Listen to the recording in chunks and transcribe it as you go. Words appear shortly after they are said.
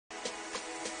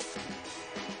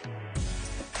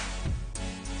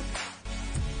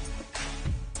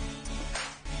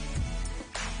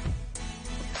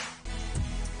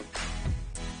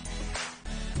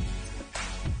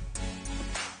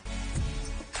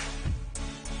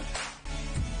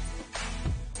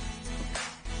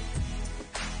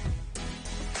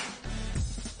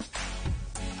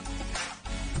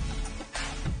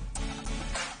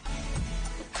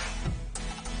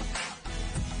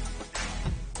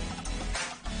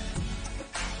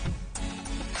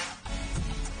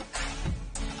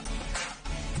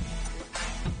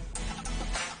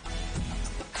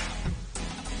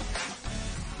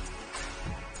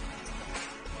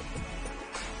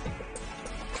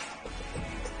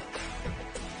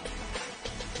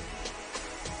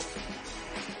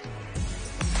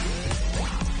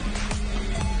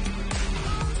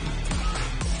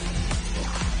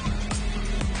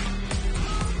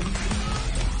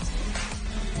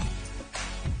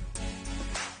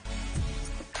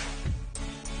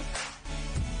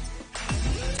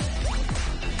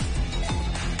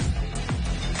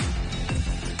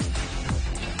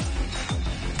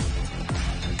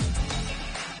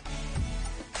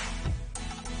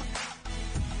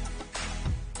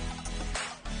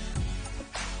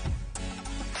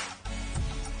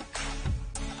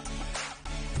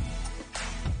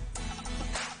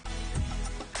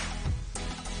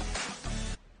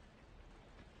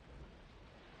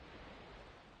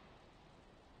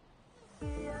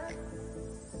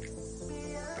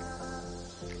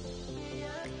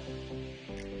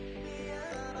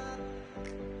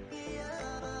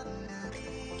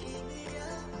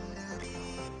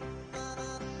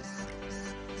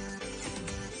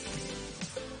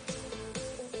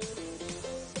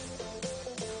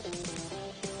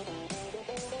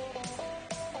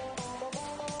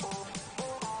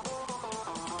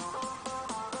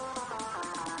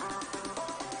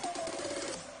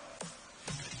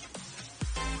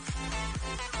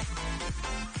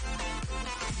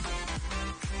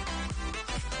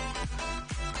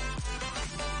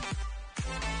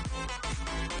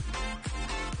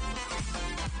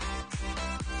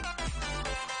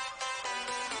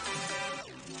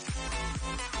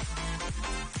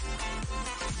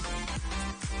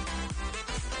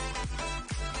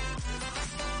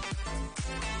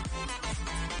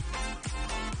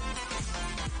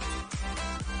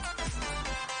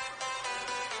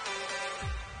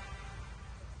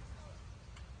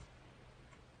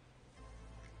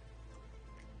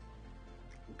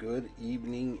Good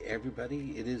evening,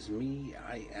 everybody. It is me,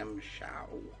 iamshao,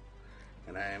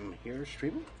 and I am here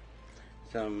streaming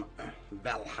some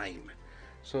Valheim.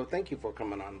 So thank you for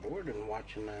coming on board and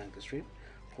watching the stream.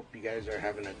 Hope you guys are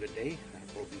having a good day. I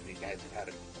hope you guys have had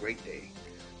a great day.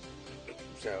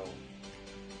 So,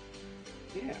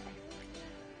 yeah.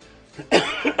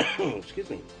 Excuse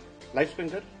me. Life's been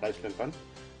good. Life's been fun.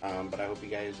 But I hope you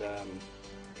guys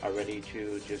are ready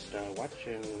to just watch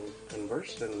and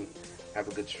converse and have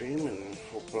a good stream, and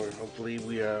hopefully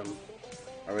we are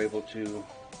able to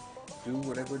do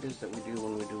whatever it is that we do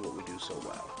when we do what we do so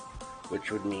well, which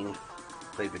would mean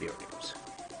play video games.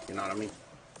 You know what I mean?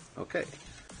 Okay.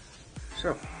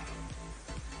 So,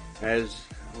 as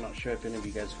I'm not sure if any of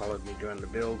you guys followed me during the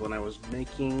build when I was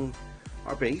making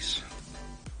our base.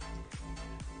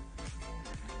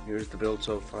 Here's the build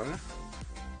so far.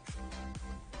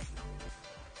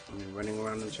 I'm running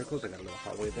around in circles. I got a little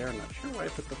hallway there. I'm not sure why I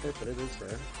put that there, but it is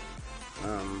there.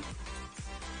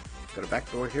 Got a back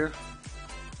door here.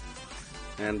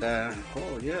 And,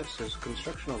 oh yes, there's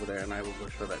construction over there, and I will go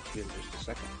show that to you in just a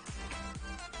second.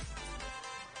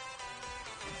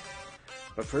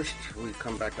 But first, we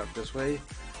come back up this way,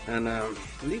 and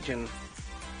Legion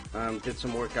did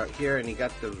some work out here, and he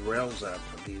got the rails up,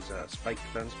 these spiked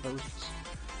fence posts,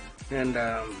 and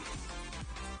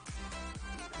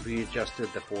readjusted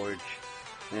the forge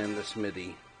and the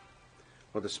smithy,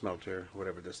 or the smelter,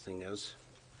 whatever this thing is.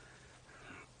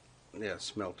 Yeah,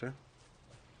 smelter.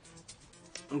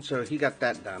 And so he got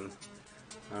that done.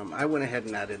 I went ahead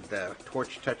and added the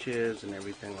torch touches and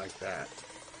everything like that.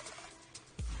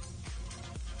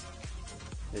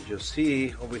 As you'll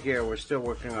see over here, we're still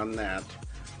working on that,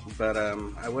 but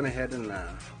I went ahead and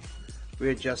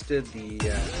readjusted the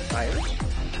fires.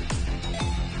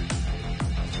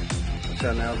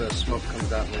 So now the smoke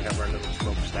comes out and we have our little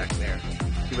smoke stack there.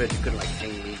 Too bad you couldn't like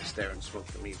hang meats there and smoke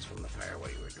the meats from the fire while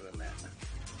you were doing that.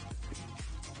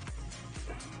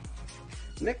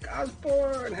 Nick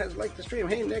Osborne has liked the stream.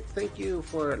 Hey Nick, thank you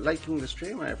for liking the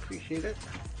stream. I appreciate it.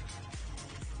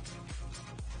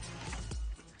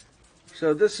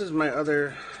 So this is my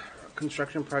other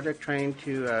construction project, trying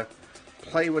to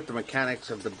play with the mechanics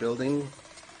of the building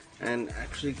and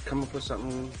actually come up with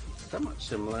something somewhat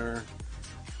similar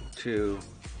to,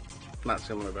 not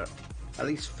similar, but at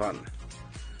least fun.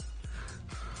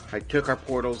 I took our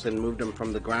portals and moved them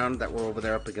from the ground that were over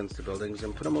there up against the buildings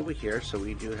and put them over here, so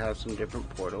we do have some different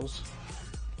portals.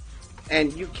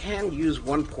 And you can use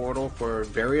one portal for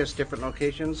various different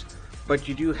locations, but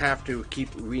you do have to keep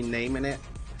renaming it.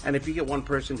 And if you get one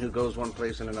person who goes one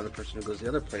place and another person who goes the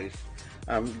other place,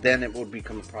 then it will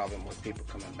become a problem with people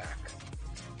coming back.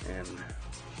 And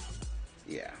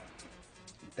yeah,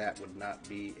 that would not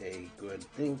be a good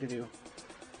thing to do.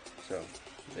 So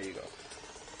there you go.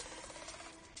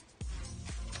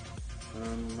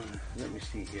 Let me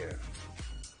see here.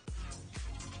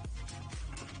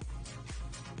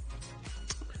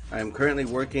 I'm currently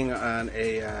working on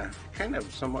a kind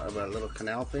of somewhat of a little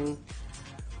canal thing.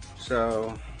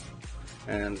 So,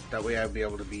 and that way I'll be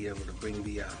able to bring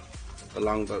the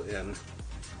longboat in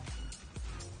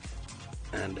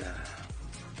and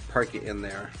park it in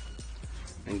there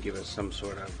and give us some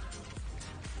sort of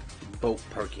boat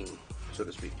parking, so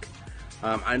to speak.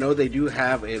 I know they do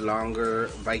have a longer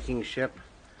Viking ship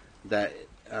that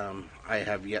I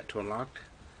have yet to unlock,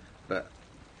 but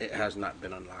it has not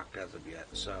been unlocked as of yet.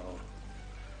 So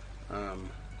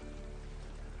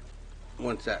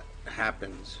once that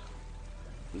happens,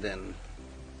 then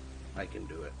I can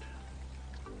do it.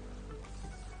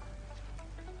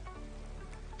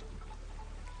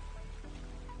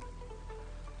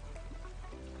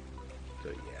 So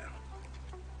yeah.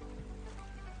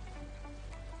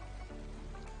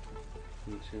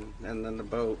 And then the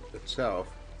boat itself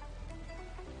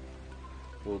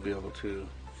will be able to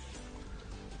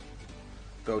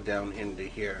go down into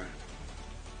here.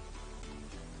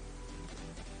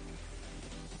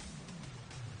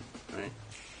 Right?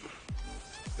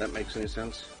 That makes any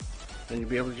sense? Then you'll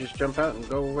be able to just jump out and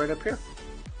go right up here.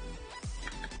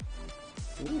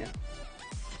 Yeah.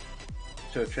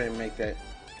 So try and make that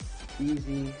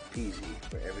easy peasy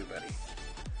for everybody.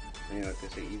 You know what they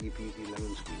say, easy peasy,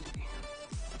 lemon squeezy.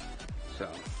 So,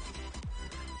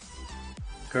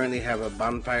 currently have a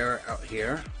bonfire out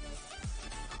here.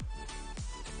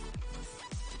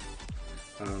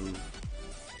 Of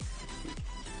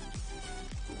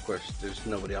course, there's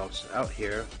nobody else out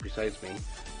here besides me,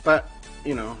 but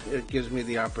you know, it gives me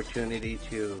the opportunity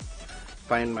to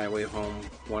find my way home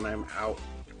when I'm out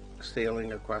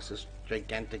sailing across this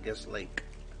gigantic lake.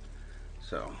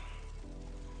 So,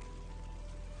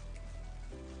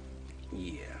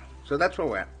 yeah. So that's where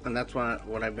we're at, and that's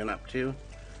what I've been up to.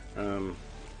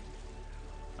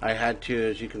 I had to,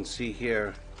 as you can see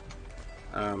here,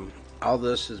 all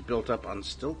this is built up on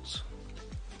stilts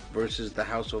versus the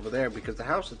house over there, because the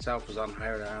house itself is on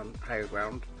higher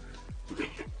ground.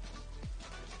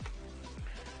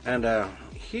 And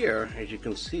here, as you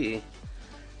can see,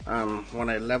 when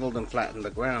I leveled and flattened the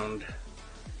ground,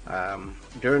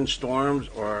 during storms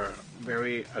or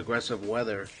very aggressive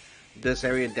weather, this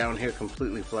area down here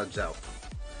completely floods out.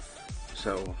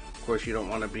 So, of course, you don't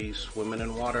want to be swimming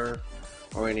in water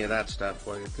or any of that stuff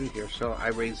while you're through here. So I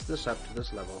raised this up to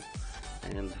this level,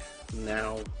 and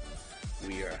now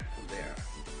we are there.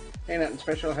 Hey, nothing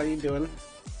special. How you doing?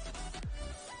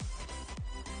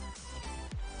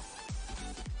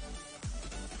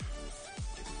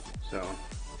 So,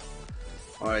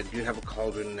 I do have a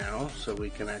cauldron now, so we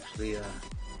can actually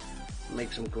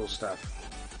make some cool stuff.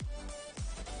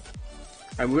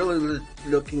 I'm really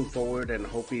looking forward and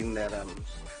hoping that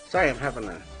sorry, I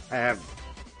have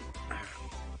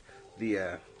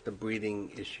the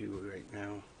breathing issue right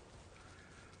now.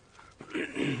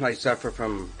 I suffer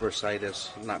from bronchitis.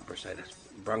 Well,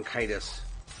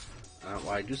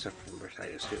 I do suffer from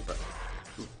bursitis too, but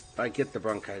if I get the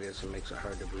bronchitis, it makes it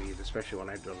hard to breathe, especially when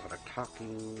I do a lot of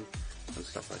talking and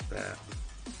stuff like that.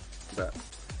 But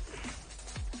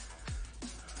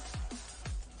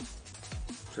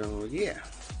so yeah,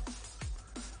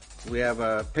 we have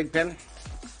a pig pen.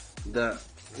 The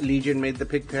Legion made the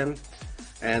pig pen,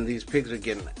 and these pigs are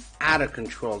getting out of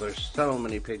control. There's so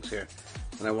many pigs here,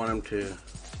 and I want them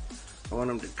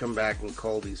to come back and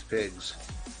cull these pigs.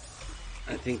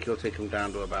 I think he'll take them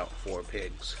down to about 4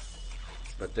 pigs,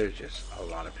 but there's just a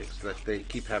lot of pigs. Like, they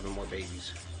keep having more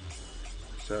babies.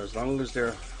 So as long as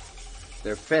they're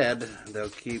fed, they'll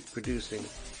keep producing.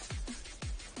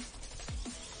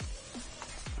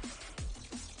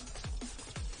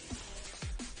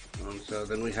 And so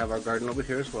then we have our garden over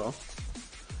here as well.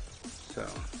 So,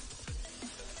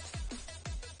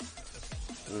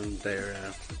 and they're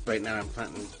right now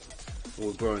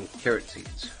we're growing carrot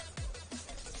seeds.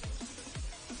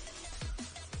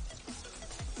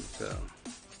 So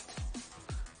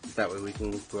that way we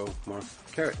can grow more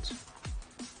carrots.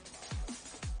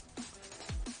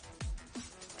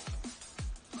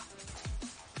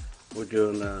 We're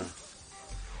doing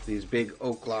these big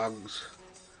oak logs,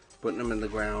 putting them in the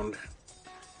ground,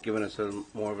 giving us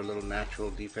more of a little natural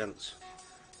defense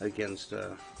against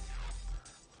the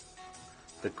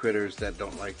critters that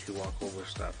don't like to walk over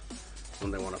stuff.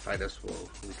 When they want to fight us,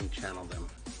 we can channel them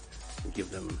and give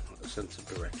them a sense of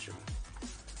direction.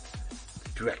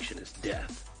 Direction is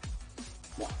death.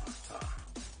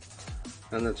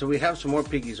 And then so we have some more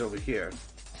piggies over here.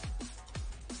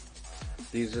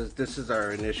 This is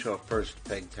our initial first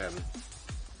pig pen,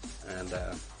 and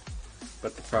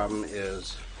but the problem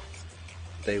is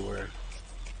they were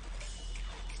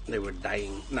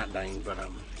dying, not dying, but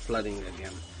flooding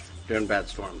again during bad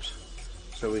storms.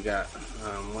 So we got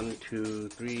 1, 2,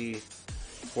 3,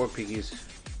 4 piggies,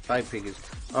 5 piggies.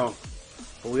 Oh,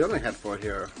 but we only had 4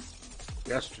 here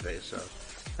yesterday, so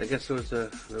I guess there was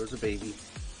a baby.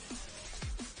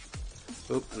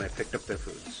 Oop, and I picked up their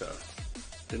food, so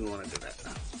didn't want to do that.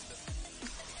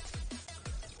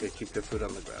 They keep their food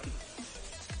on the ground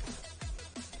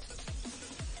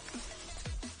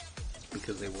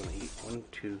because they want to eat. 1,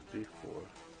 2, 3, 4,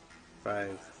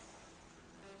 5.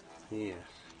 Yes.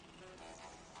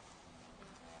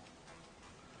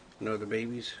 No other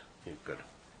babies? Yeah, good.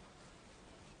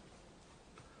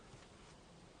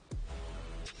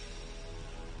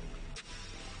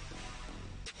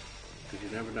 Because you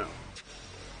never know.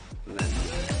 And then,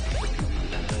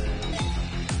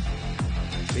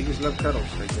 babies love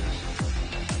cuddles, I guess.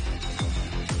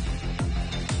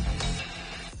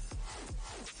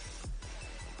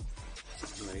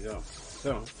 There you go.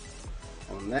 So,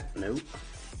 on that note,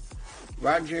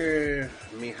 Roger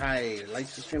Mihai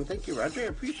likes the stream. Thank you, Roger. I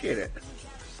appreciate it.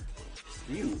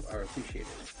 You are appreciated.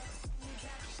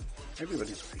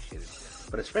 Everybody's appreciated.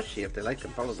 But especially if they like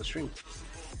and follow the stream.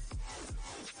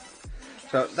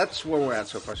 So that's where we're at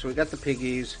so far. So we got the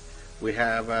piggies. We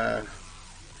have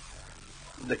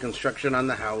the construction on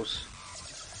the house.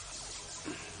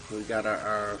 We got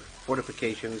our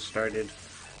fortifications started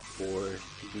for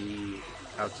the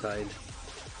outside.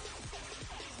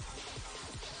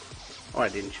 Oh, I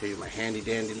didn't show you my handy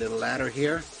dandy little ladder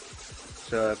here.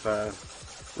 So if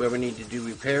we ever need to do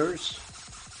repairs,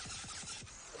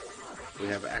 we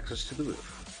have access to the roof.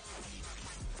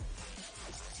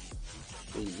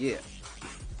 Yeah.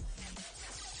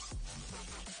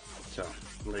 So,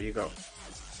 there you go.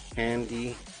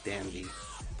 Handy dandy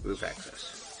roof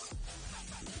access.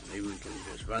 Maybe we can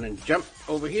just run and jump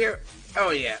over here.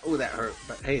 Oh yeah, oh that hurt,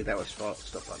 but hey, that was still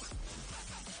fun.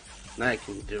 Now I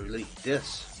can delete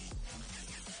this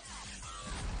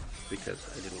because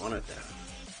I didn't want it there.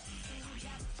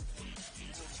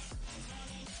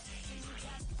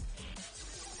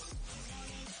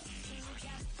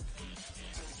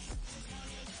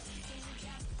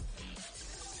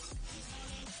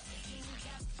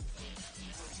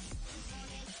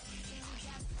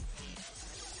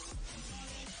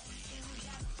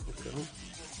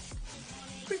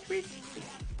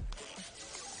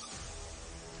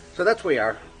 So that's where we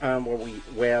are,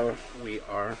 where we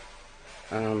are,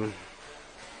 and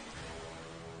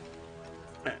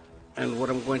what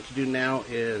I'm going to do now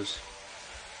is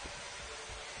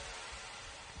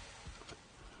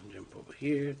jump over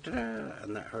here,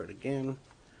 and that hurt again.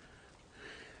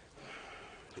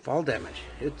 Fall damage,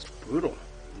 it's brutal.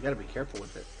 You gotta be careful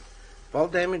with it. Fall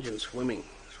damage and swimming.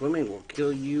 Swimming will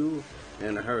kill you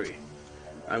in a hurry.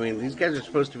 I mean, these guys are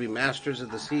supposed to be masters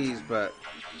of the seas, but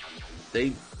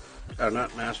they are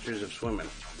not masters of swimming.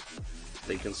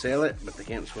 They can sail it, but they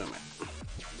can't swim it.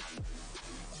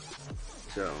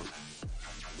 So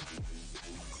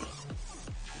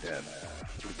that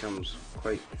becomes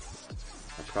quite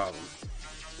a problem.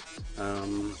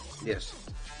 Yes,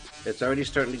 it's already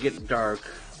starting to get dark,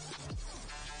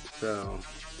 so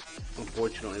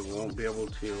unfortunately we won't be able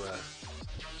to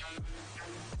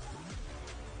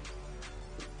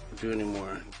do any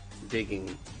more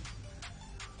digging.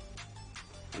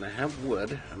 And I have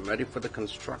wood. I'm ready for the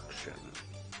construction.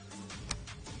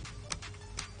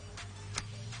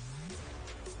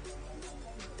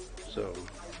 So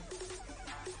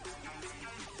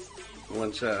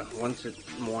once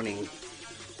it's morning,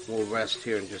 we'll rest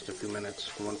here in just a few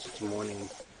minutes. Once it's morning,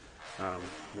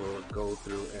 we'll go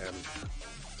through and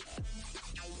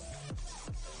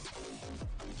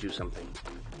do something.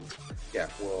 Yeah,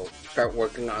 we'll start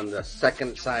working on the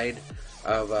second side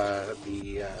of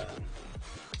the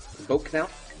boat canal,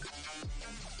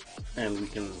 and we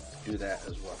can do that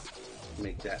as well.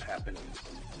 Make that happen.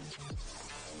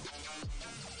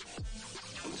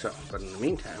 So, but in the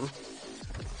meantime,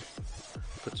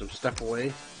 put some stuff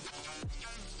away.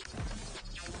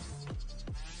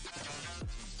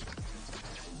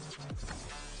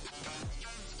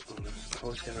 I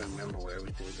always gotta remember where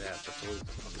everything's at. That's always the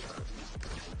fun part.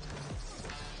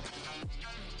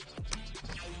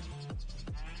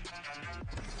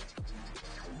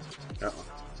 Uh-oh.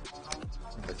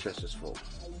 The chest is full.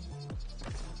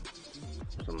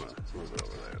 So I'm gonna move it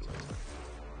over there a little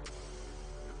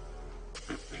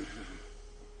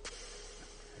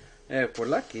bit. If we're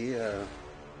lucky,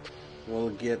 we'll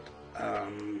get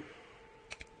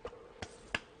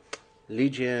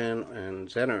Legion and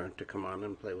Zener to come on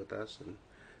and play with us, and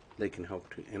they can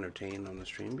help to entertain on the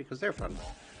stream because they're fun.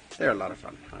 They're a lot of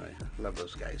fun. I love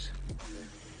those guys.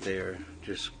 They're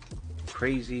just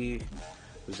crazy.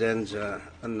 Zen's a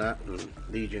nut, and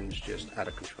Legion's just out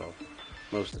of control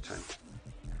most of the time.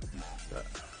 But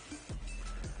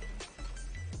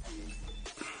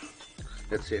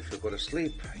let's see if he'll go to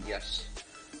sleep. Yes,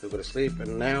 he'll go to sleep,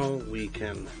 and now we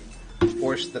can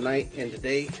force the night into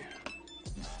day.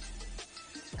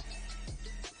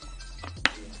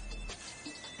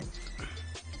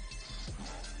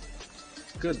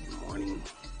 Good morning.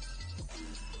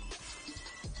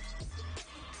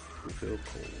 I feel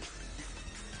cold.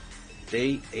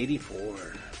 Day 84.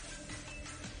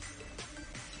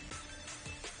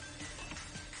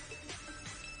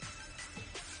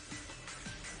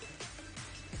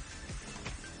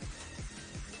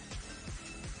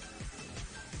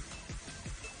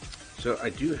 So I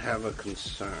do have a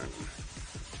concern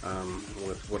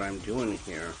with what I'm doing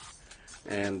here,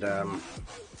 and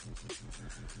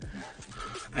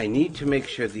I need to make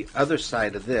sure the other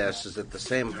side of this is at the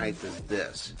same height as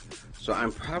this. So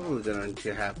I'm probably going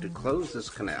to have to close this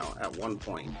canal at one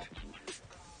point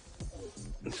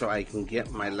so I can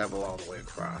get my level all the way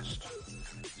across.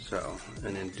 So,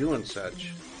 and in doing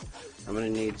such, I'm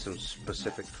going to need some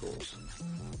specific tools.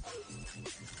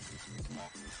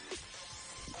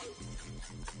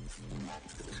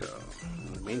 So,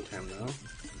 in the meantime though,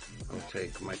 I'll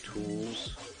take my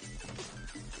tools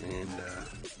and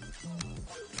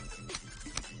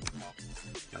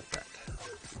not that.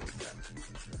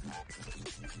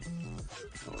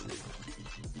 I will need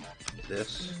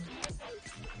this,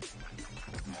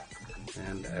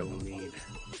 and I will need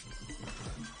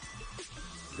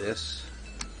this.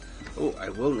 Oh, I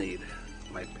will need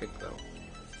my pick though.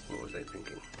 What was I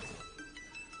thinking?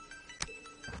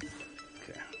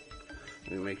 Okay,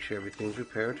 let me make sure everything's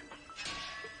repaired.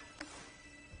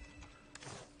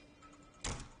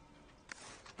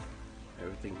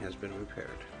 Everything has been repaired.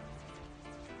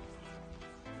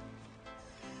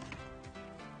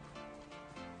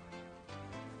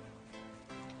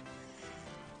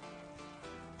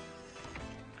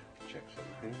 Check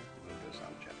something here. Move this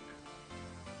on check.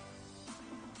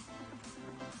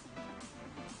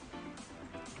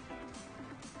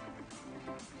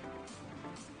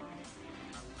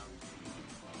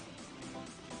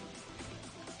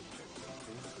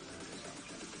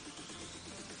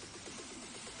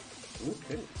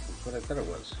 Okay, that's what I thought it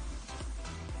was.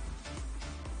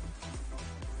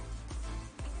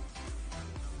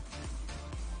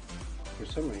 For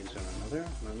some reason or another,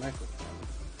 my microphone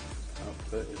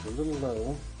output is a little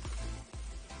low.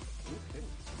 Okay,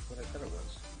 that's what I thought it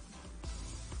was.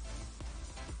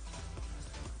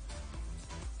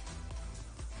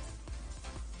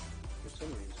 For some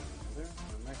reason or another,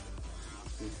 my microphone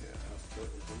output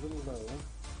is a little low.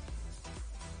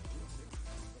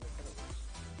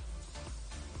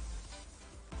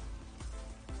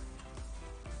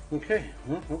 Okay,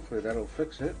 well, hopefully that'll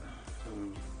fix it.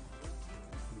 We'll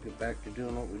get back to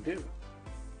doing what we do.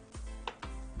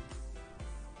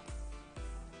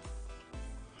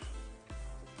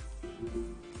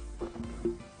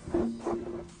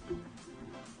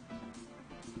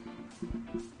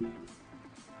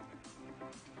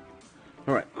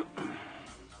 All right,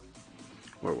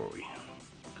 where were we?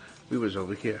 We was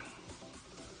over here.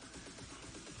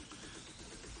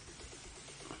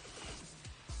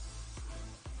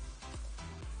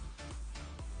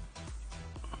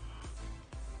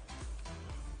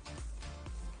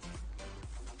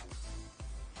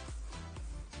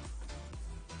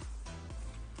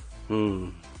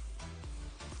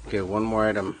 Okay, one more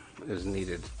item is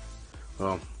needed.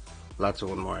 Well, lots of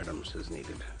one more items is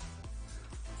needed.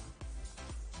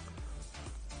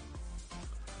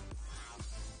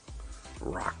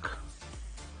 Rock.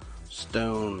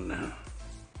 Stone.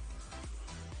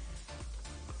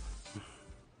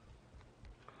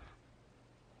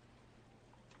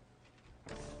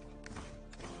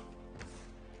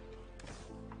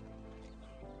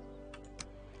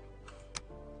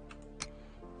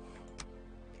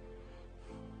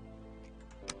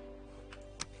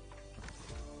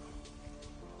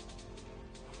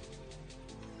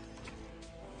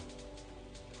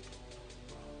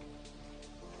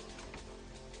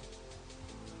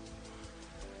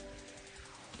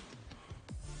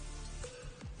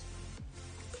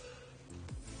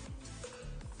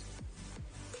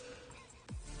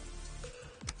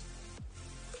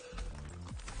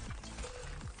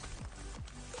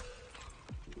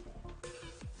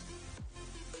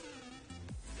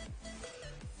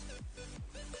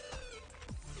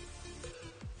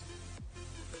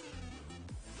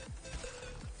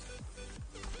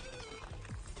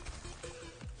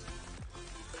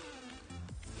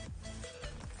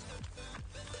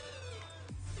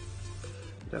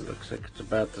 That looks like it's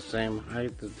about the same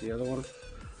height as the other one.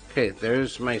 Okay,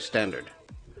 there's my standard.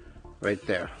 Right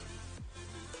there.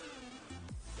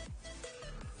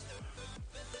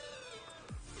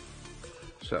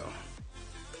 So,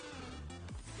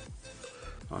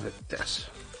 I'll hit this.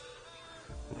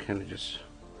 And kind of just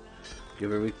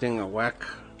give everything a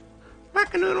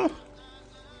whack-a-noodle.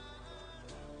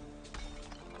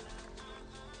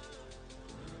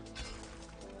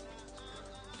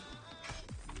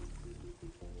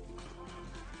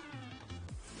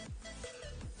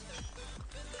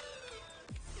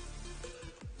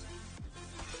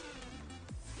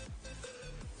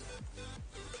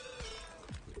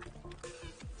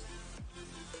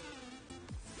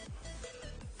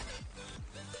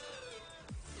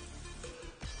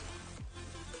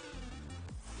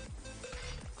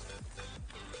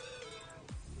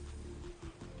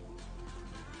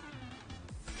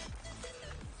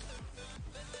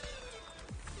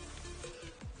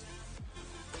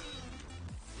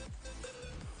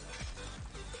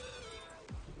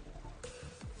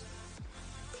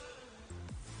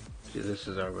 See, this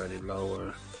is already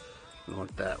lower than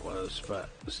what that was, but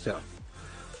still,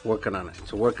 working on it.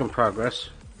 It's a work in progress.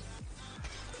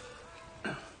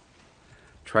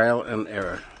 Trial and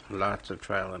error. Lots of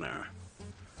trial and error.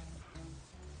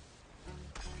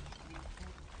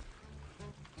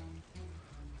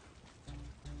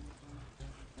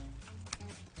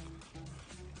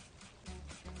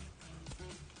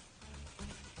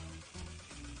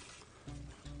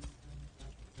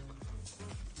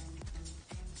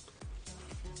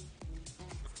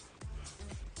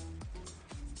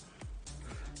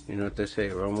 You know what they say,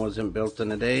 Rome wasn't built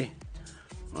in a day?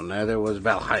 Well, neither was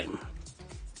Valheim.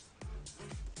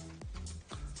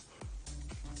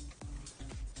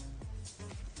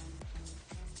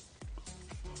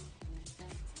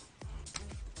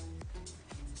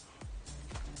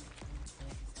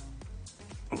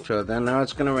 So then now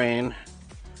it's going to rain,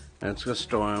 and it's going to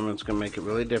storm, and it's going to make it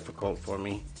really difficult for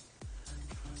me.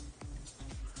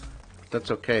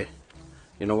 That's okay.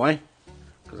 You know why?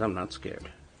 Because I'm not scared.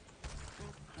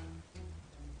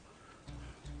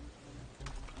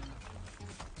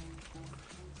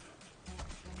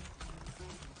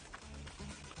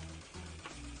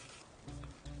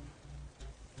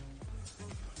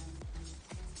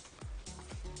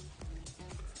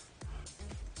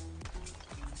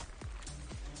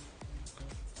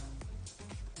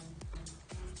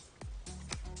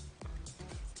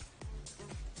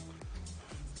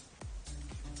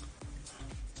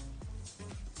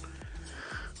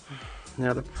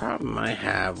 Now the problem I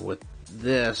have with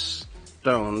this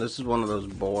stone, this is one of those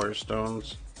boar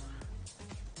stones.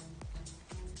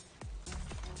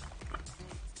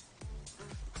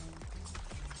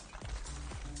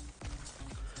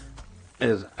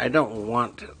 Is I don't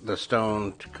want the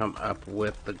stone to come up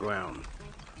with the ground.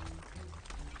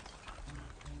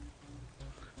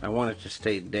 I want it to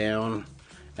stay down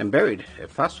and buried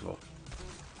if possible.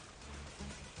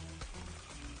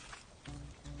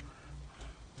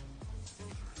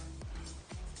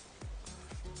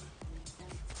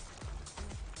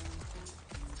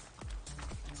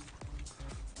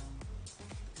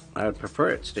 I would prefer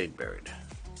it stayed buried,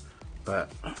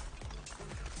 but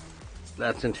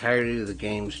that's entirely the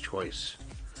game's choice.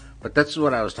 But that's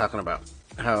what I was talking about,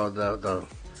 how the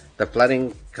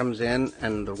flooding comes in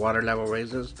and the water level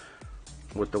raises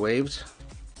with the waves.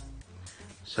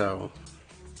 So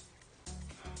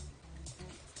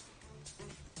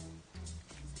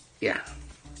yeah.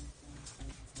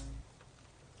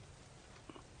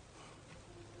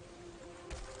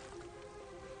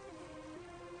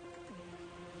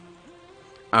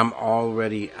 I'm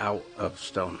already out of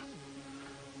stone.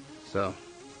 So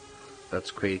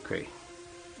that's cray.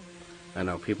 I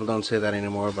know people don't say that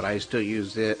anymore, but I still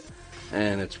use it,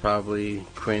 and it's probably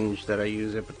cringe that I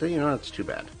use it, but you know, it's too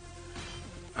bad.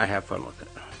 I have fun with it.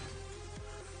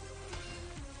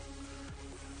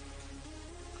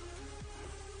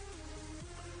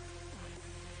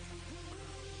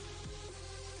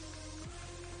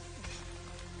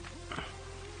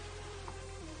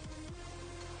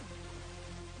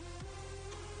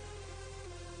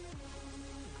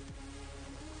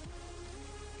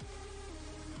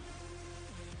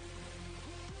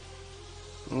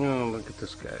 Oh, look at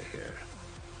this guy here.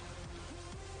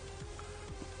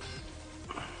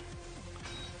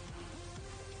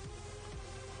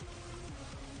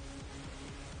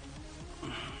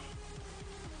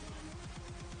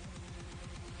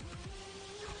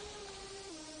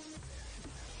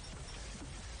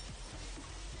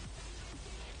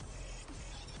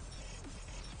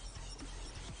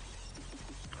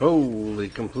 Holy,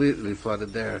 completely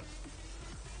flooded there.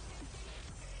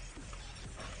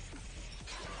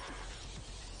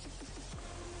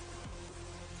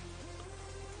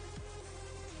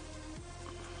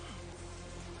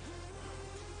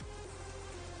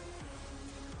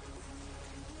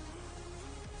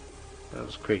 That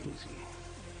was crazy.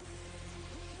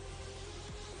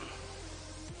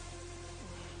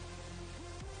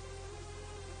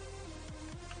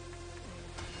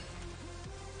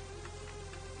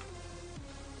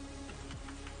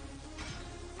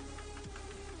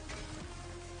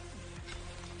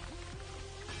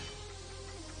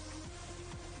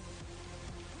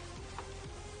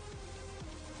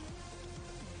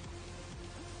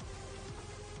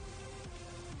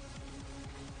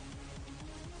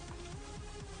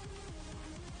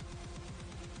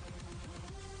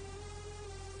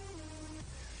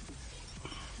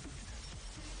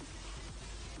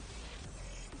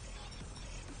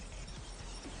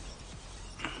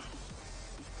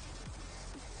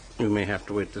 We may have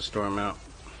to wait the storm out,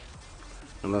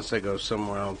 unless I go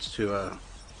somewhere else to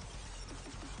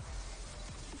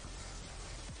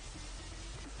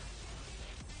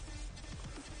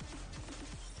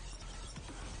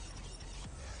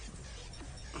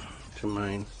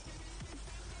mine.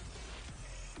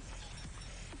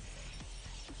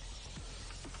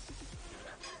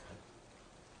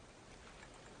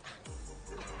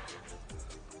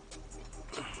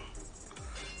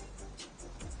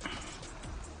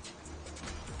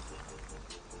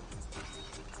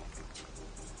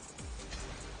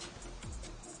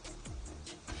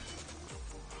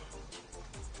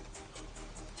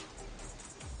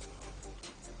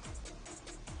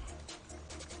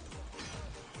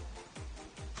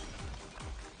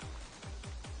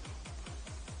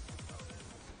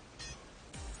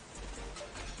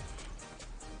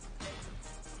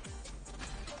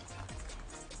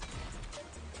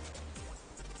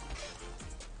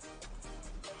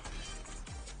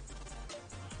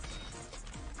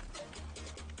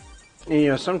 You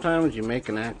know, sometimes you make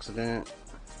an accident,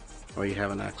 or you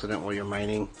have an accident while you're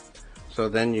mining, so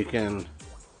then you can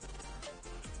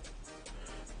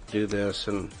do this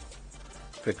and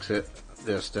fix it,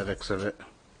 the aesthetics of it.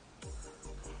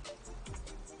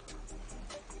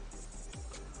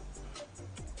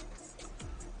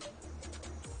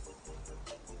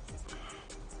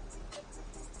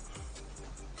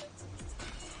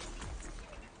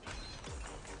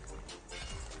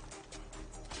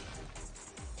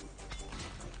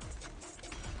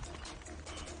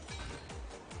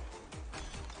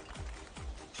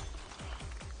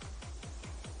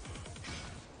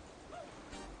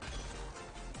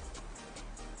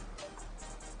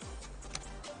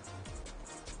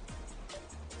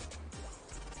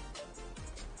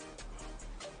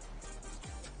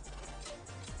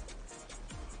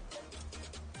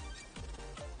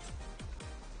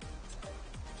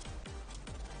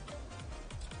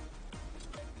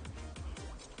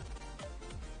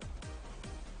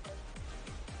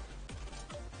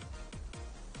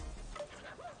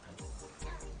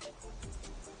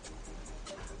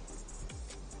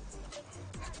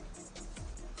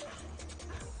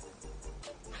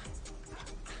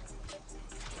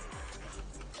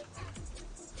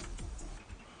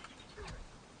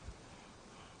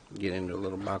 Get into a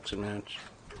little boxing match.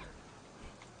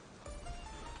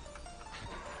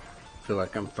 Feel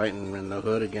like I'm fighting in the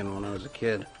hood again when I was a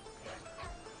kid.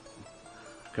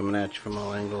 Coming at you from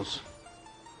all angles.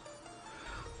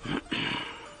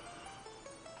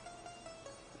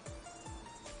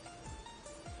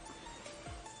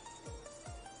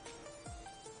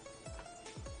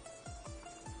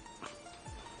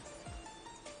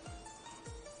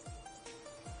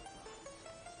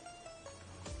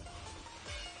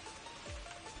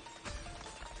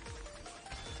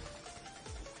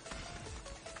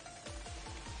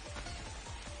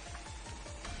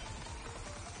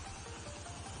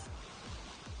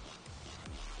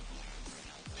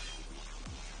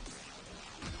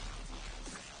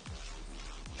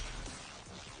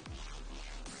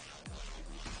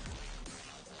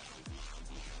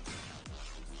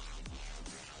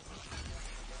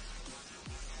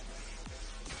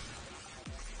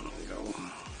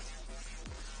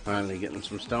 Finally getting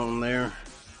some stone there.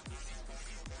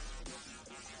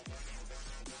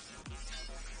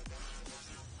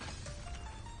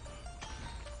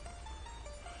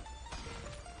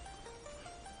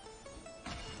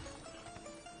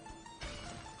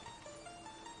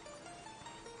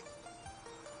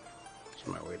 What's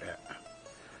my weight at?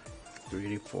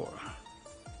 384.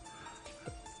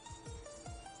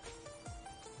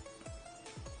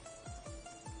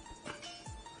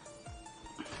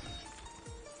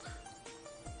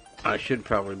 I should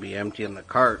probably be emptying the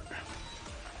cart.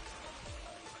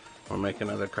 Or make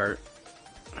another cart.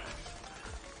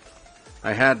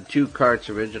 I had two carts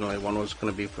originally. One was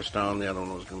going to be for stone, the other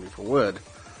one was going to be for wood.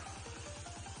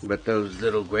 But those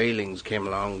little graylings came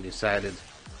along and decided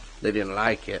they didn't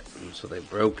like it, and so they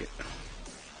broke it.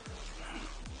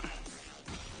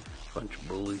 Bunch of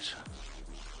bullies.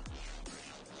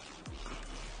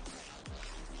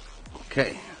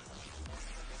 Okay.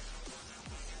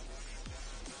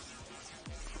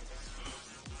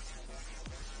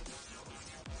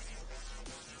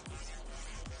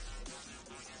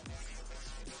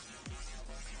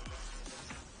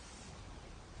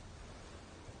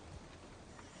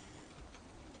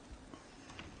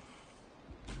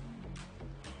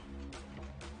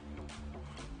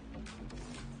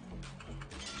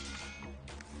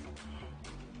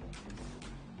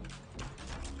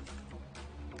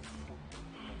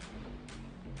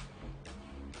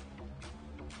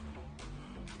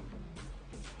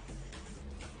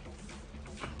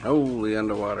 Holy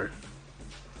underwater.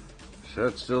 So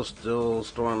it's still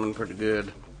storming pretty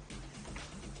good.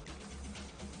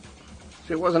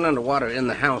 See, it wasn't underwater in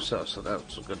the house though, so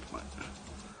that's a good point.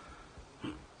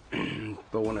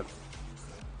 But when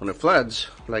it floods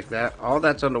like that, all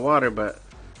that's underwater, but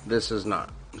this is not.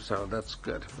 So that's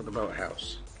good for the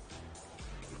boathouse.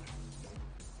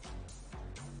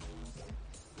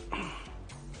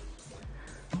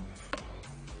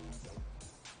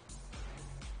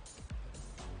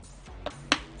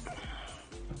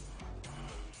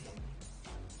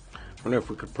 I wonder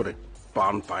if we could put a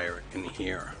bonfire in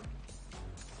here.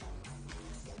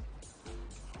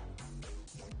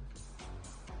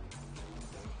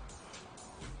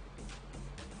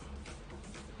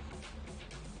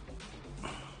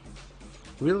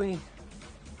 Really?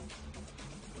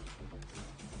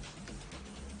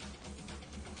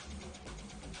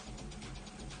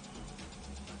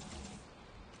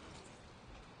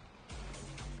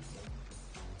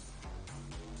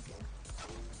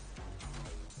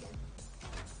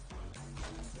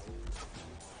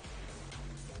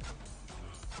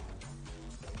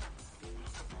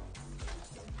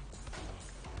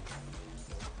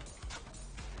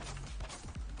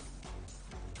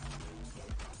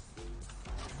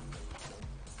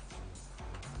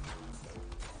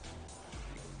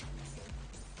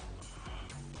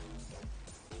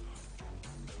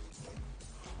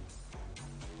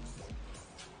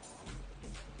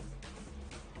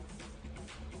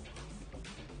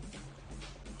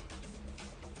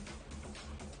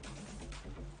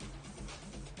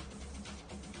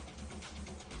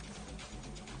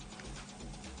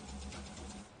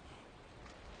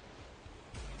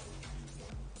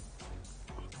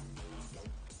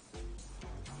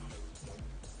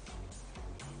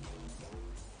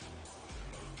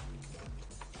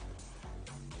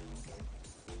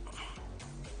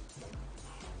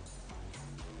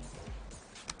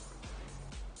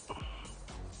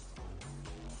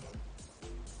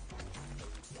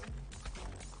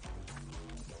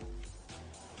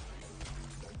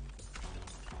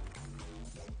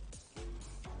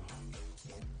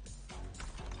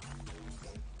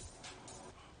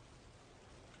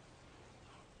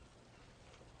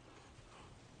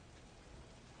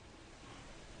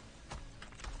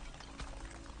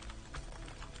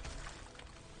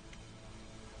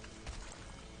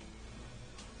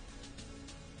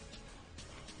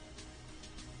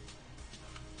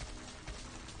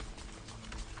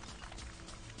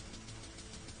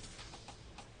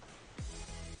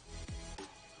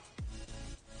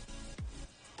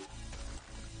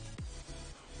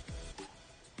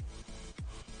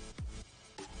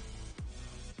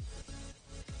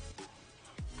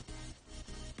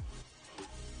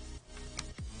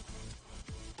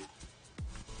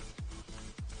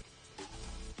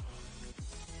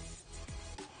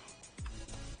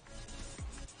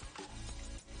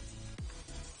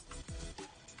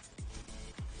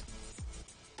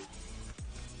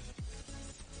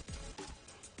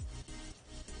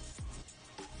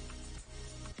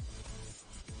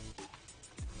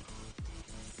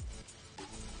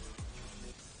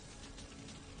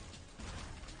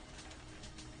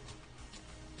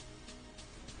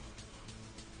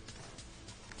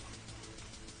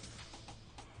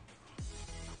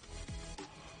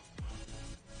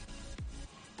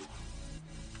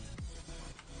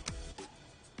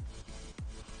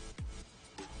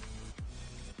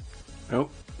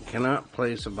 Nope, cannot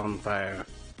place a bonfire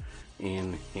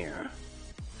in here.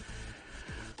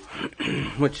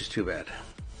 Which is too bad.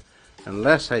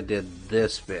 Unless I did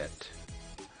this bit.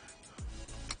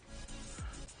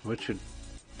 Which would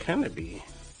kind of be...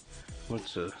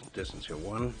 What's the distance here?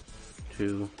 1,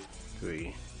 2,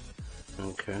 3.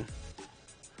 Okay.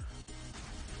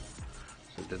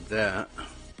 So I did that.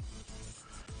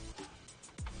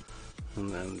 And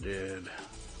then did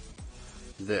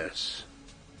this.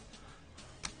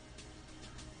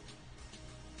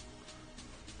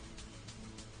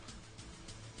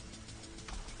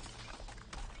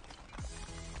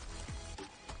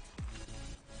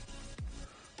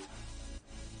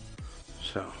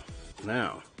 So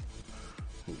now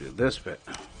we do this bit.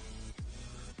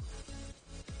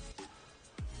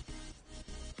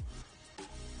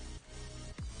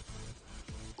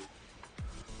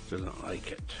 Doesn't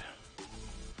like it.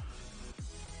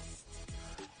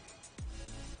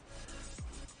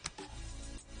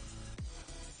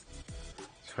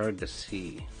 It's hard to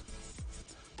see.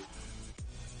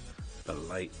 The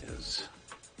light is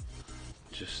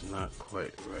just not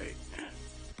quite right.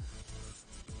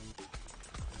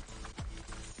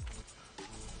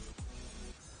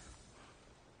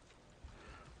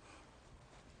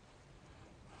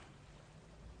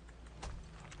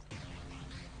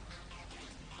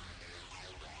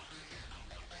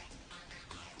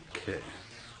 Okay.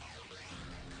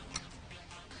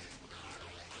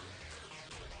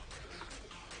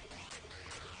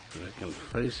 And I can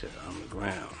place it on the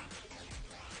ground.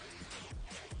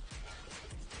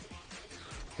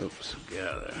 Oops,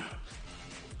 together.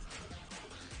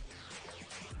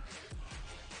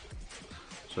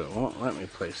 So it won't let me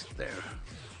place it there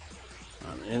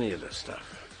on any of this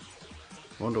stuff.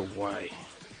 Wonder why.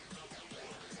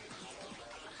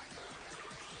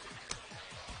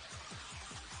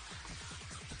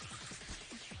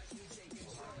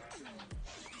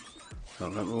 So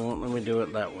it won't let me do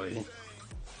it that way.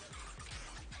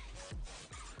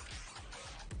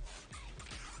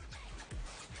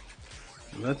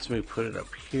 It lets me put it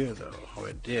up here though, or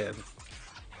it did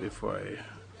before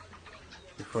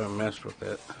I messed with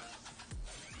it.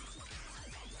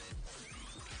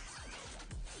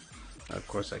 Of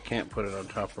course I can't put it on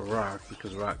top of rock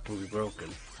because rock can be broken.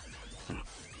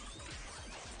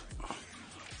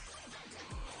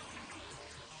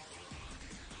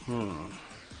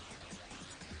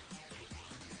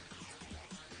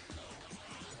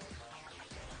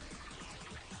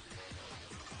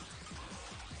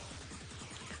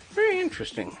 Very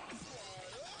interesting.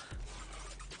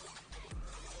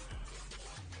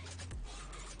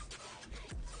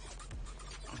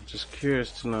 I'm just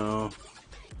curious to know,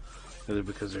 is it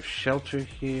because there's shelter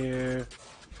here?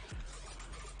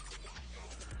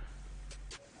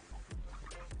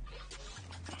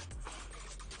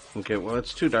 Okay, well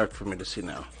it's too dark for me to see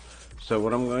now. So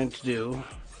what I'm going to do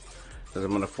is I'm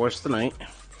going to force the night.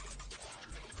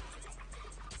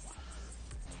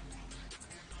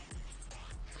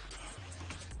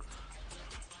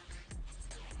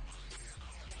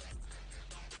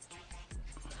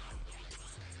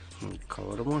 And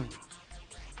call it a 1.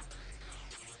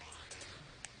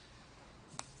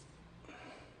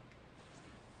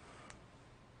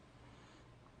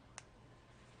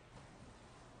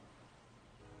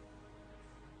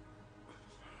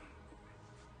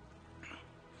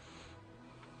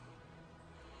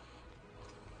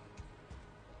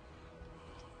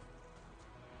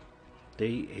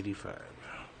 Day 85.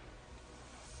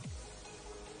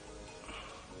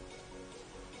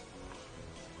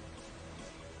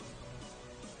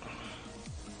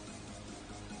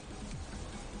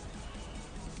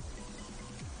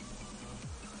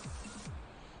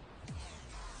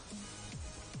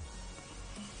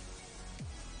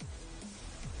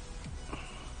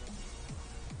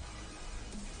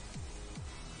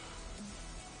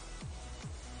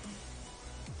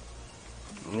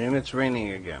 And it's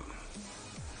raining again.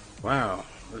 Wow,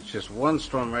 it's just one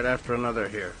storm right after another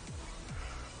here.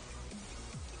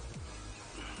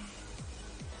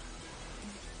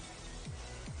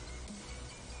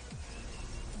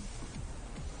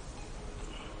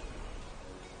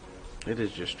 It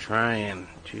is just trying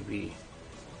to be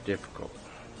difficult.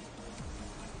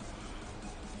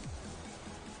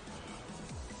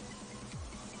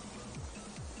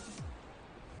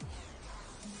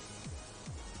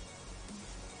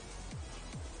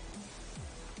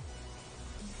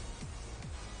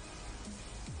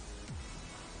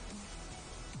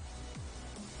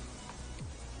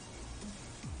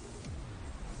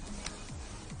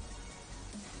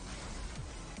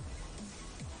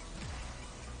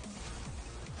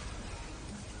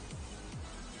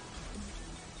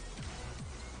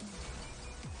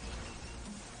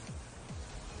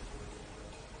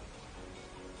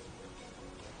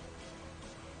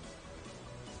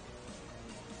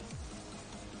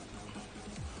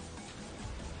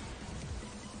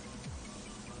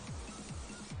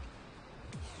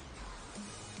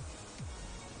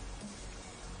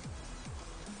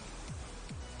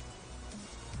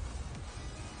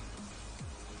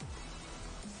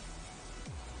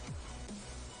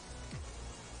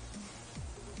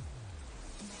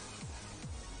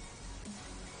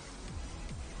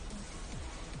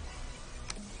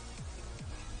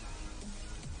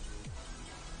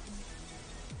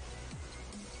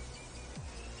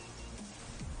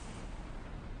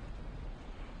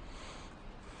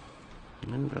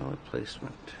 Invalid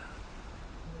placement.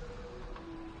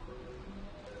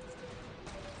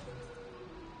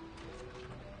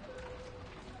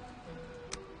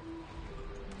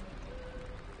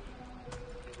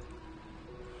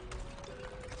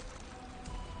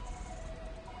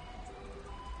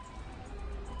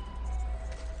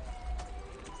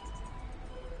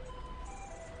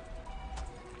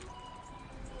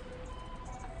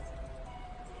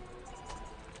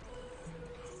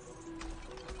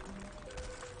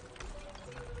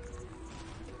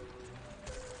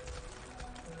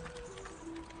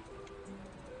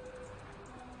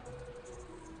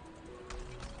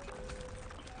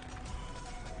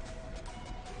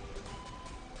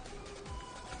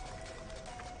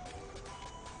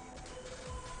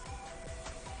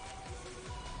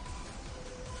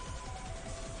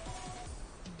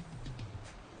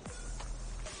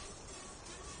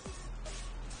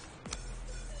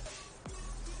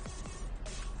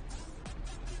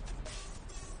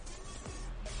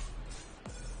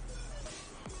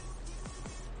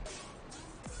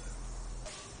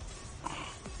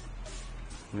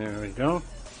 There we go.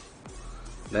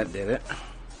 That did it.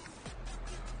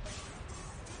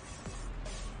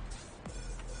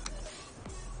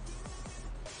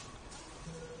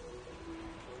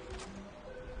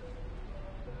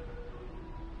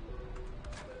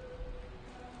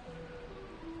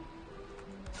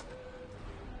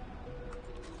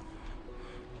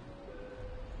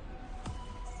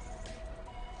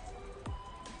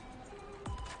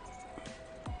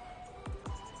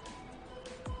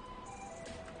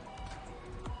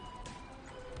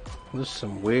 There's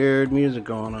some weird music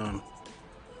going on.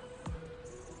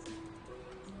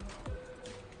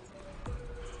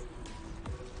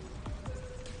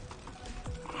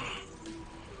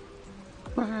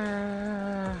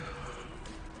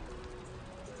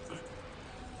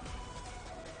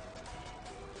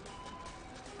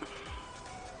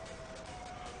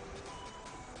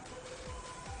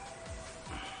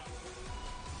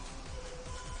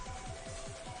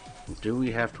 Do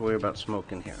we have to worry about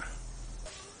smoke in here?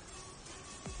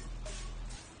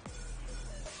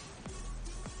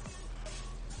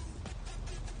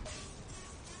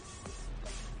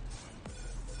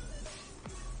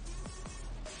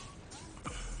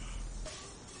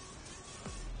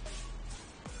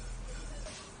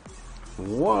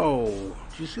 Whoa!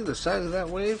 Did you see the size of that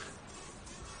wave?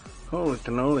 Holy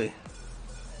cannoli.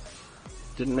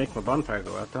 Didn't make my bonfire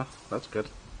go out though. That's good.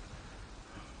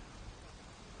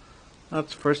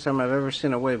 That's the first time I've ever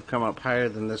seen a wave come up higher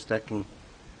than this decking.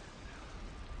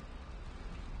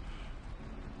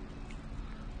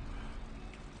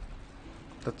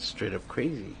 That's straight up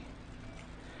crazy.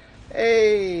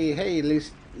 Hey,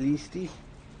 Leasty.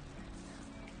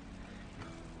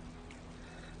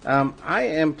 I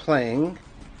am playing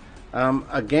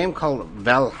a game called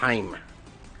Valheim.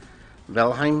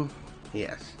 Valheim?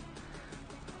 Yes.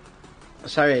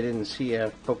 Sorry I didn't see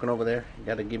you poking over there. You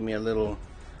gotta give me a little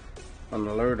an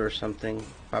alert or something.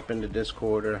 Pop into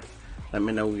Discord or let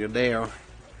me know you're there.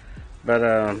 But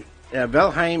yeah,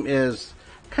 Valheim is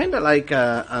kind of like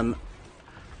an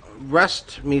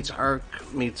Rust meets Ark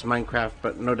meets Minecraft,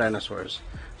 but no dinosaurs.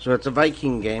 So it's a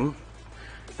Viking game.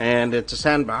 And it's a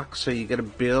sandbox, so you get to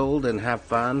build and have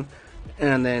fun,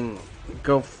 and then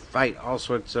go fight all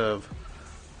sorts of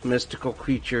mystical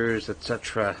creatures,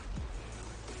 etc.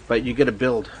 But you get to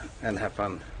build and have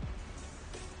fun.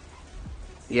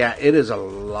 Yeah, it is a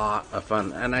lot of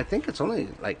fun, and I think it's only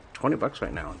like 20 bucks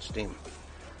right now on Steam.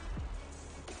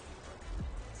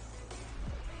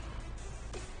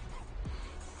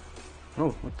 Oh,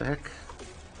 what the heck?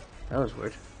 That was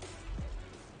weird.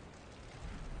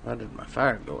 Why did my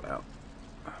fire go out?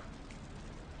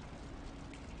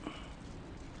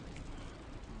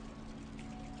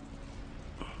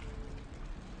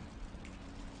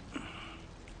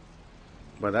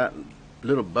 Well, that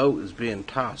little boat is being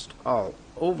tossed all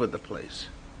over the place.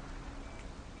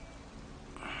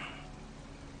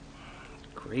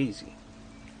 Crazy.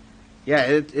 Yeah,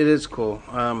 it is cool.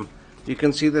 You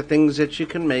can see the things that you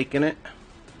can make in it.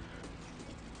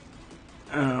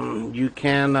 You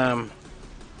can...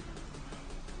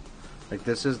 like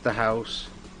this is the house.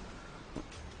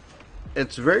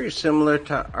 It's very similar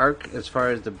to Ark as far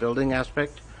as the building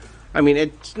aspect. I mean,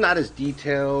 it's not as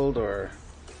detailed or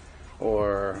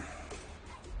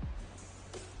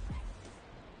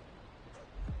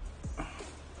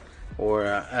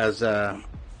as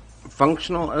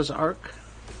functional as Ark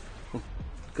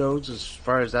goes as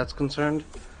far as that's concerned.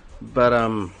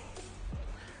 But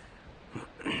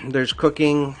there's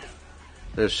cooking,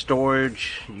 there's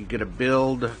storage, you get a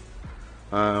build.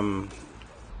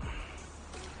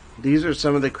 these are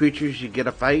some of the creatures you get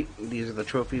a fight. These are the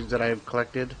trophies that I've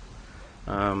collected.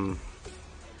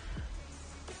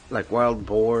 Like wild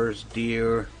boars,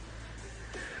 deer,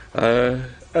 a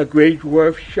great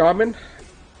dwarf shaman.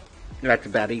 That's a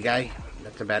baddie guy.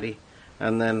 That's a baddie.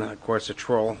 And then, of course, a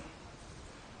troll.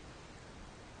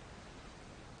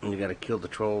 And you gotta kill the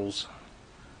trolls.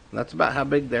 And that's about how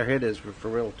big their head is for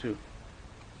real, too.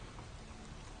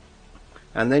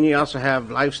 And then you also have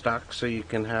livestock, so you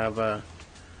can have,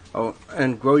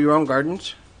 and grow your own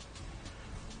gardens.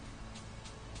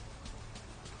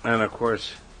 And of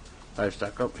course,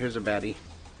 livestock. Oh, here's a baddie.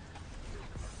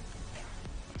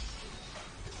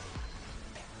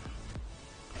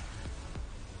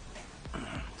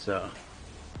 So,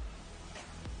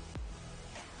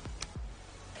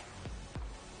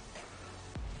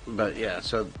 but yeah,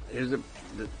 so here's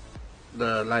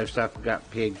the livestock. We got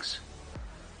pigs.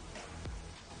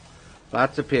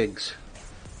 Lots of pigs.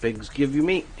 Pigs give you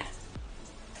meat.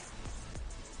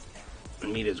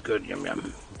 Meat is good, yum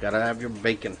yum. Gotta have your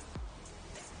bacon.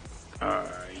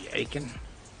 Are you aching?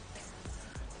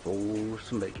 For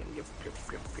some bacon. Yep, yep,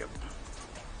 yep, yep.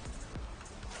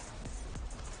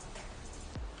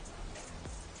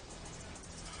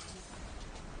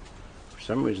 For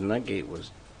some reason that gate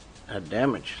had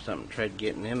damage. Something tried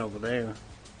getting in over there.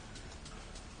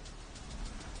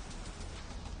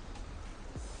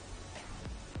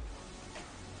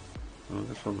 Oh,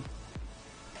 this one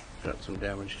got some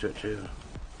damage to it too.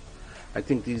 I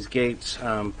think these gates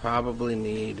probably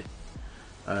need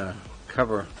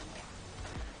cover.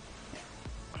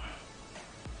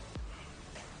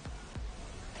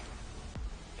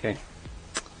 Okay,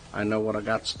 I know what I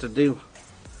got to do.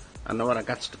 I know what I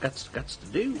got to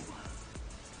do.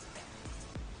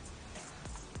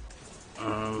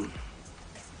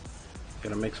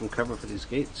 Gotta make some cover for these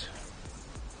gates.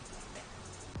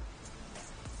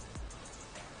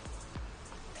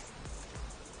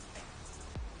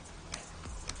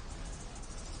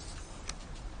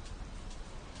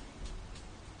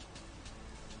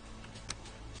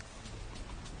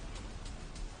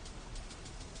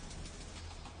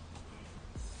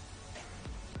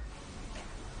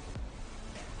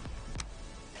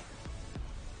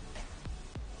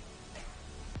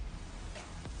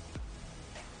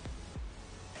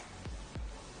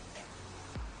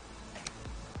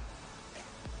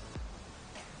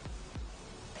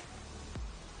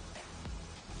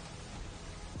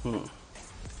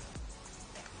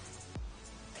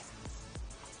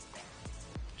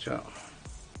 So,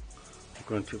 I'm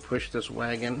going to push this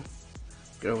wagon,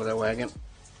 get over that wagon.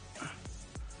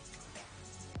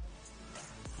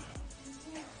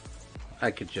 I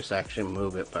could just actually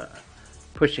move it, but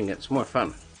pushing it's more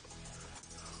fun.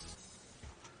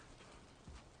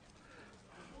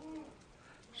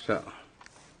 So,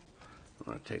 I'm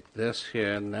going to take this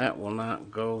here, and that will not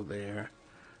go there.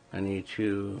 I need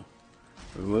to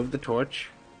remove the torch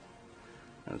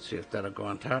and see if that'll go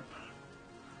on top.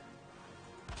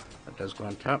 That does go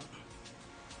on top.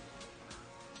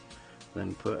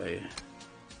 Then put a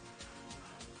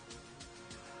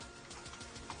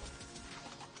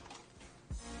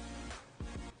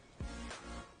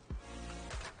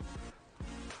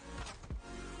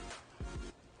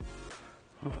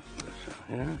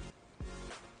here.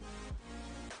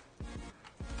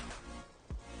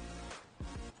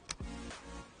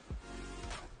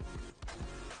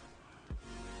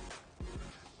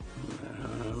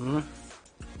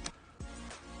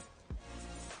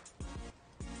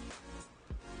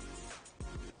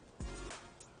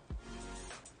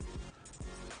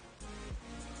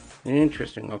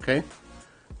 Interesting, okay.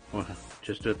 Well,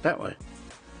 just do it that way.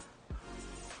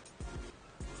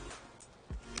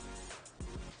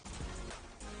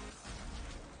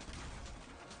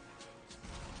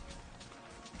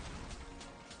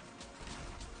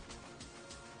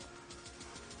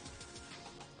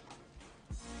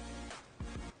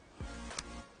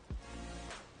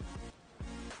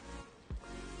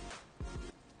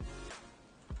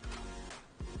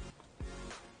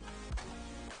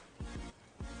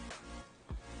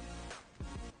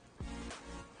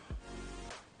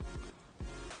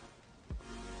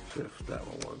 See if that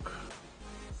will work.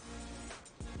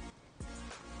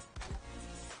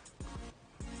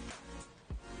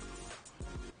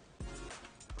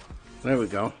 There we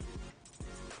go.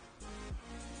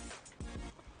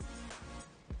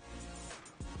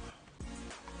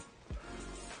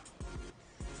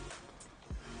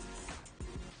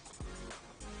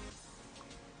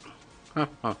 Ha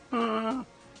ha ha.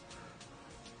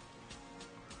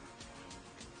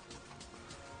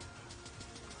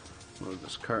 Move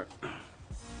this cart.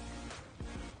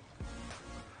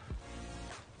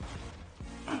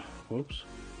 Whoops.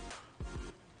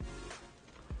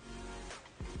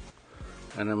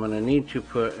 And I'm going to need to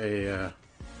put a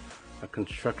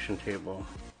construction table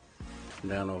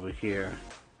down over here.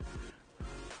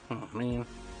 Oh man,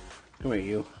 come here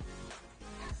you.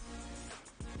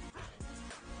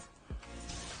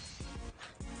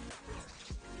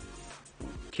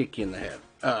 Kick you in the head.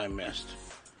 Oh, I missed.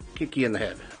 Kick you in the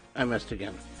head. I missed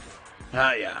again.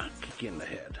 Ah yeah, kick you in the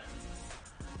head.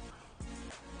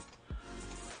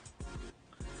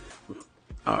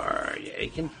 Are you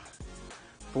aching?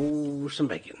 Oh, some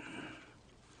bacon.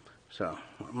 So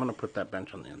I'm gonna put that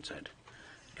bench on the inside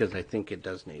because I think it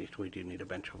does need. We do need a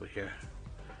bench over here.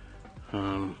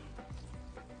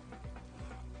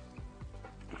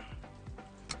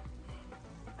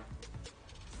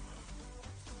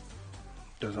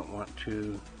 Doesn't want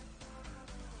to.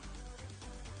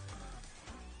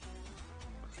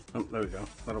 Oh, there we go.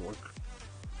 That'll work.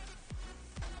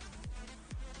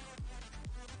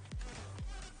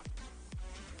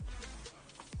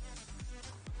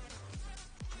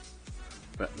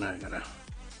 But now I gotta.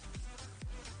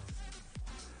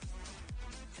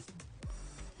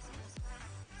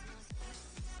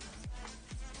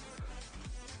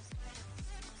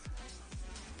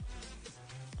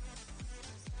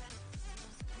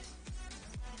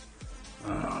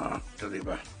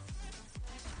 Deliver.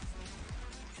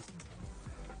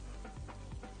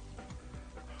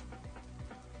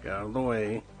 Get out of the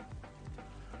way.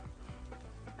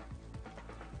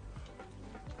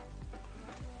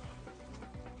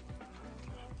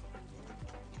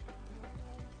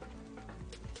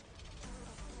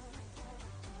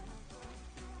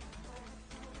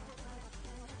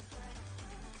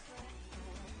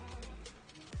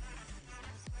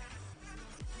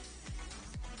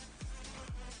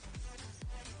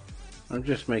 I'm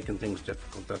just making things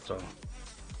difficult, that's all.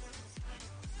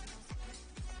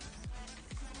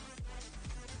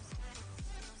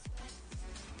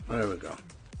 There we go.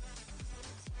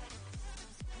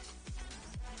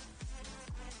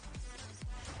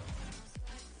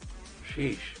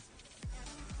 Sheesh.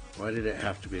 Why did it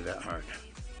have to be that hard?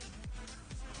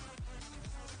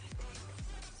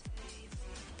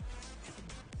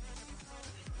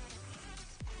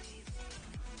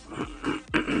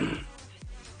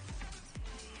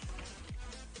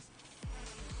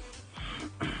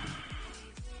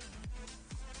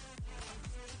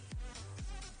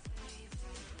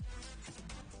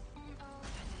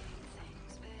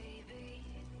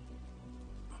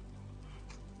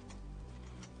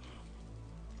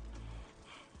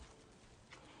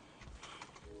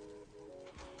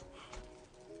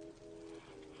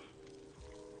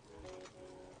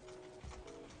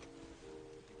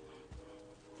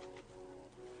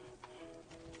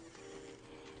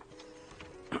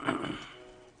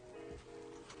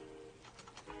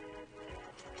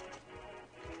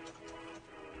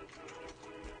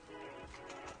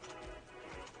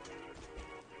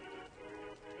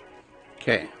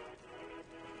 Okay.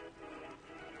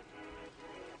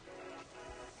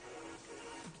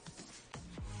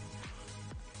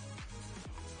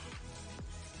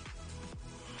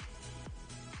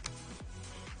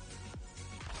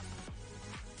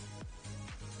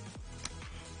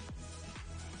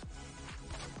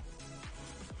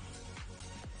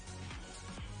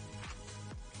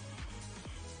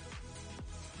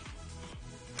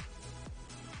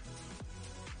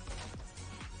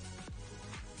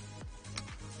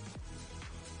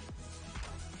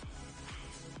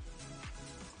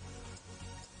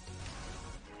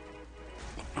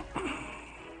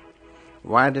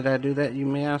 Why did I do that, you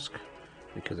may ask?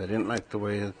 Because I didn't like the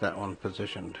way that one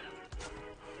positioned.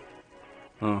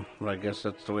 Oh, well, I guess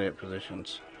that's the way it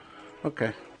positions.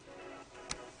 Okay.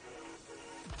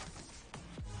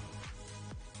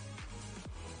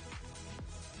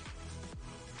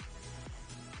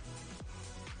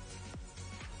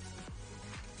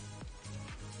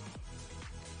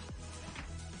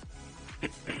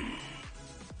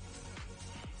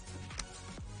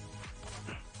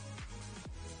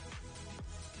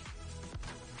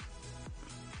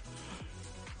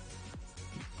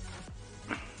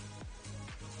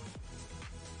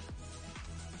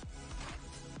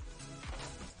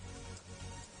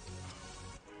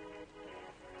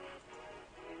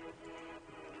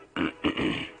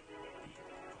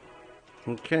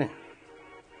 Okay.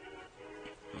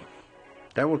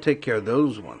 That will take care of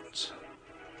those ones.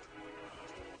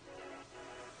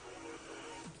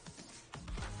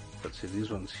 But see, these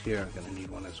ones here are going to need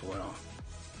one as well.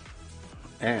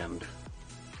 And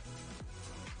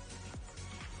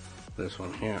this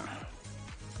one here.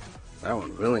 That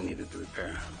one really needed to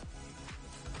repair.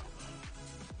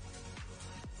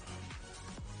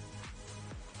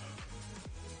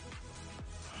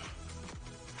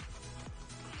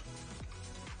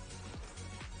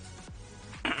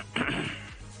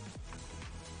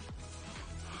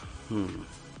 See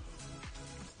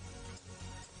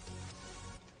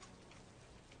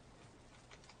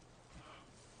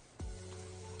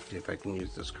if I can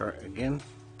use this card again.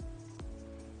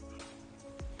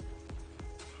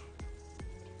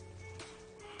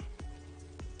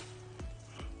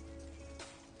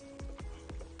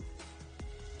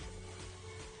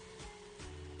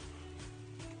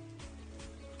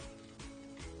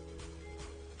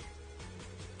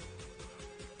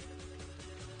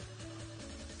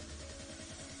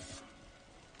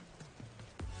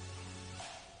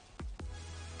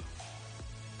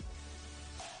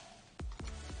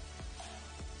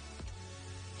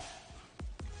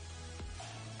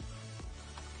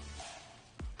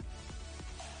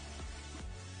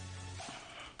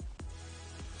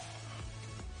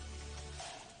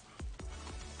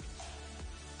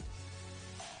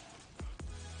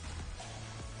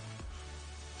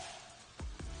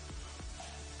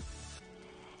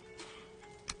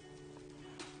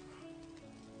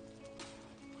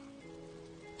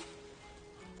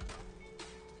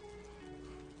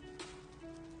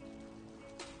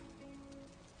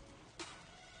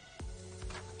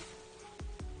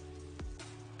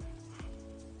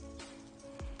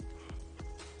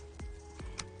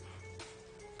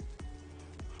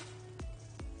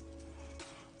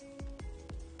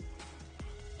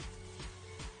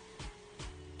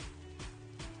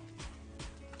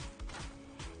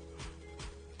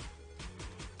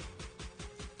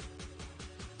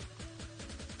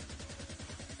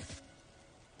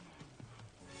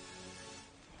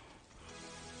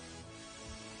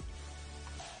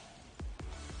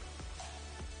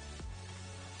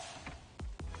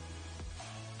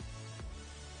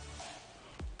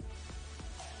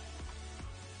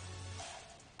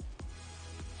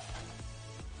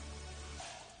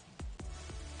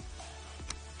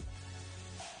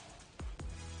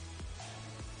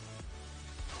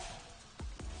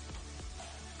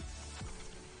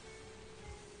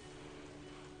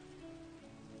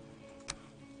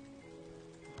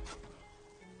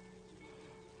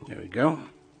 There we go.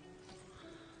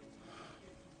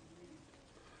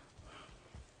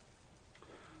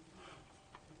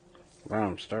 Wow,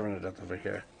 I'm starving to death over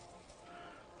here.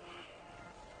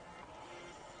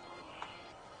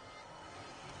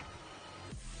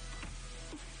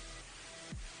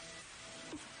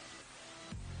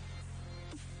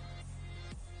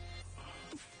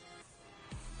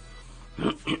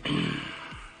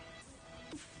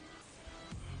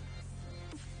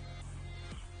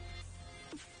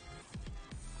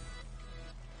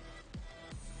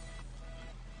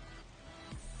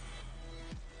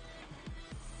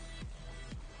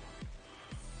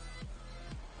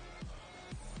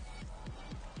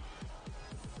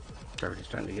 It's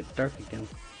starting to get dark again.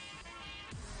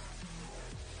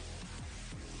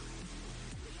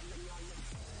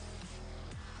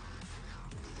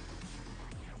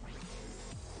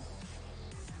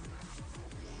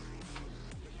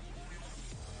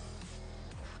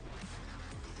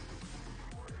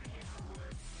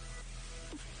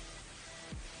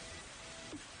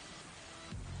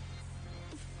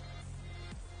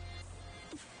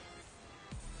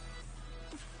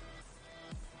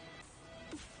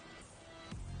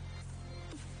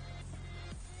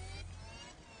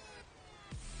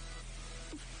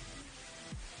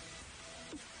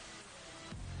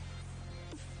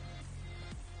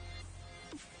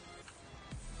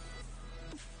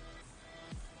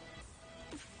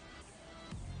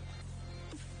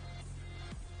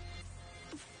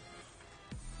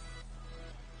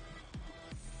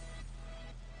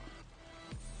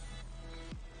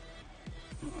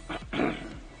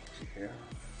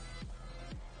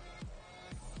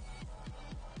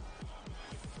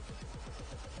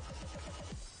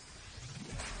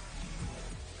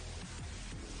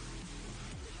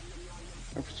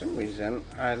 And for some reason,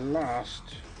 I lost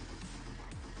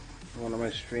one of my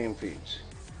stream feeds.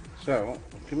 So,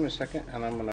 give me a second and I'm going to